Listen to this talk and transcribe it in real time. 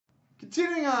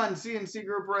Continuing on, CNC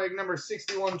Group Break number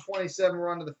 6127. We're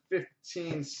on to the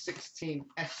 1516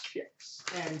 SPX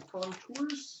and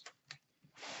contours.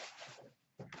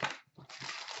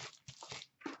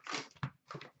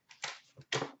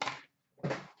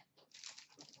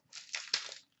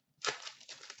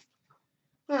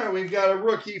 All right, we've got a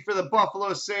rookie for the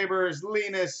Buffalo Sabres,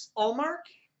 Linus Ullmark.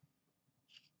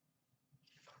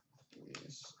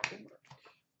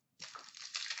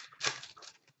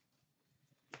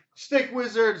 Stick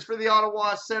Wizards for the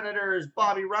Ottawa Senators,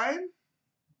 Bobby Ryan.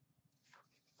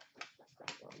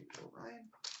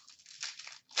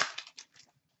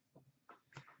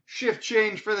 Shift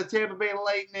change for the Tampa Bay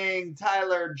Lightning,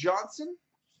 Tyler Johnson.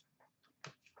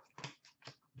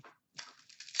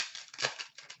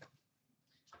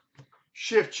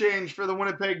 Shift change for the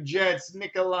Winnipeg Jets,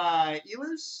 Nikolai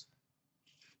Ehlers.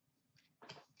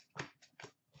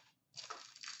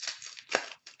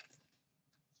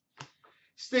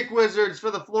 Stick Wizards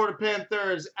for the Florida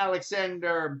Panthers,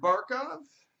 Alexander Barkov.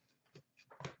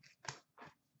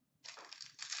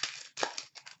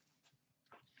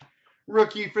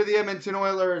 Rookie for the Edmonton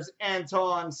Oilers,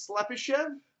 Anton Slepyshev.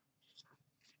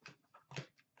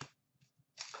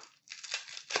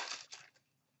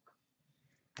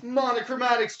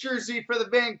 Monochromatics jersey for the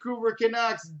Vancouver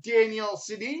Canucks, Daniel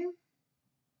Sedin.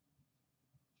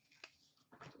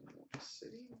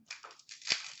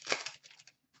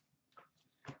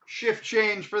 Shift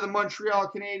change for the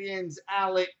Montreal Canadiens,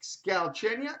 Alex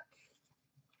Galchenyuk.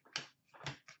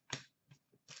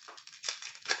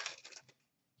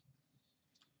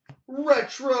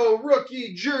 Retro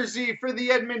rookie jersey for the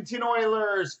Edmonton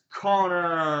Oilers,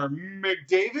 Connor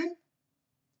McDavid.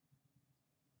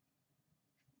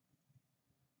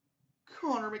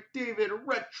 Connor McDavid,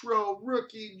 retro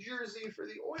rookie jersey for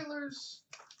the Oilers.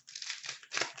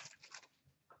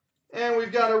 And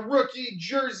we've got a rookie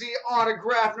jersey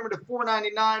autograph number to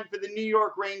 499 for the New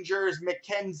York Rangers,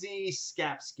 Mackenzie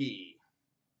Skapski.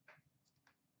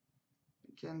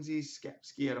 Mackenzie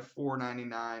Skapski at a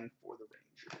 499 for the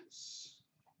Rangers.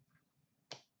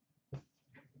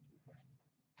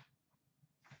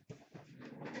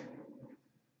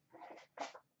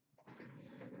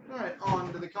 All right,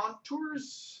 on to the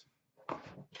contours.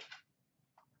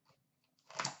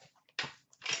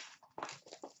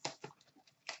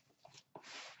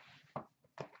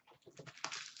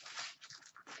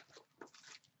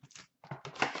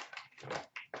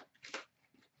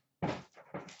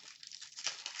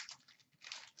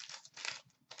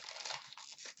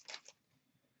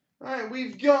 All right,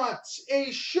 we've got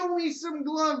a Show Me Some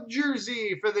Glove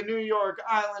jersey for the New York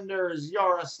Islanders,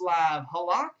 Yaroslav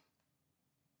Halak.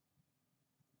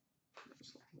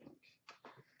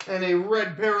 And a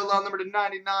red parallel number to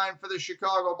 99 for the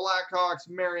Chicago Blackhawks,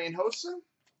 Marian Hossa.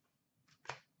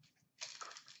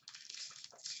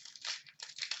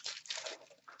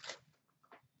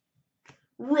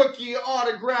 Rookie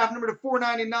autograph number to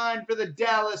 499 for the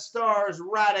Dallas Stars,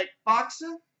 Radek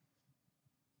Faksa.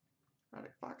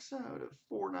 Radek Faksa out of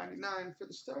 499 for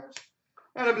the Stars.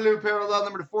 And a blue parallel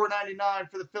number to 499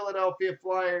 for the Philadelphia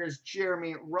Flyers,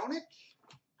 Jeremy Roenick.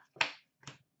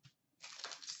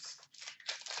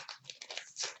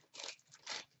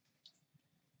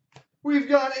 We've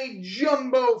got a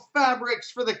jumbo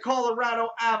fabrics for the Colorado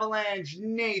Avalanche,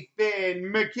 Nathan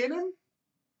MacKinnon.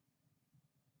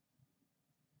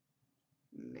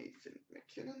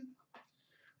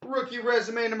 Rookie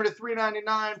resume number to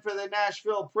 399 for the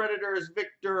Nashville Predators,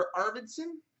 Victor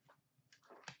Arvidsson.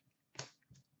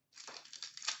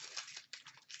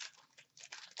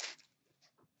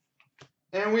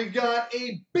 And we've got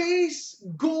a base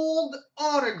gold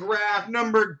autograph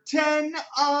number 10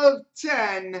 of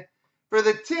 10 for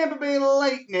the Tampa Bay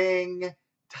Lightning,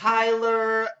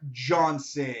 Tyler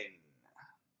Johnson.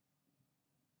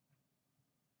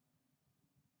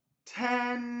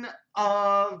 10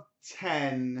 of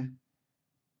 10,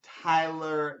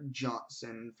 Tyler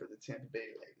Johnson for the Tampa Bay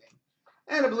Lightning.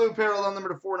 And a blue parallel number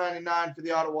to 499 for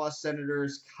the Ottawa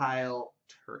Senators, Kyle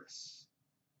Turris.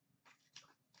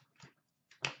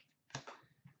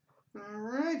 All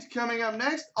right, coming up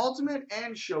next, Ultimate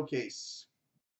and Showcase.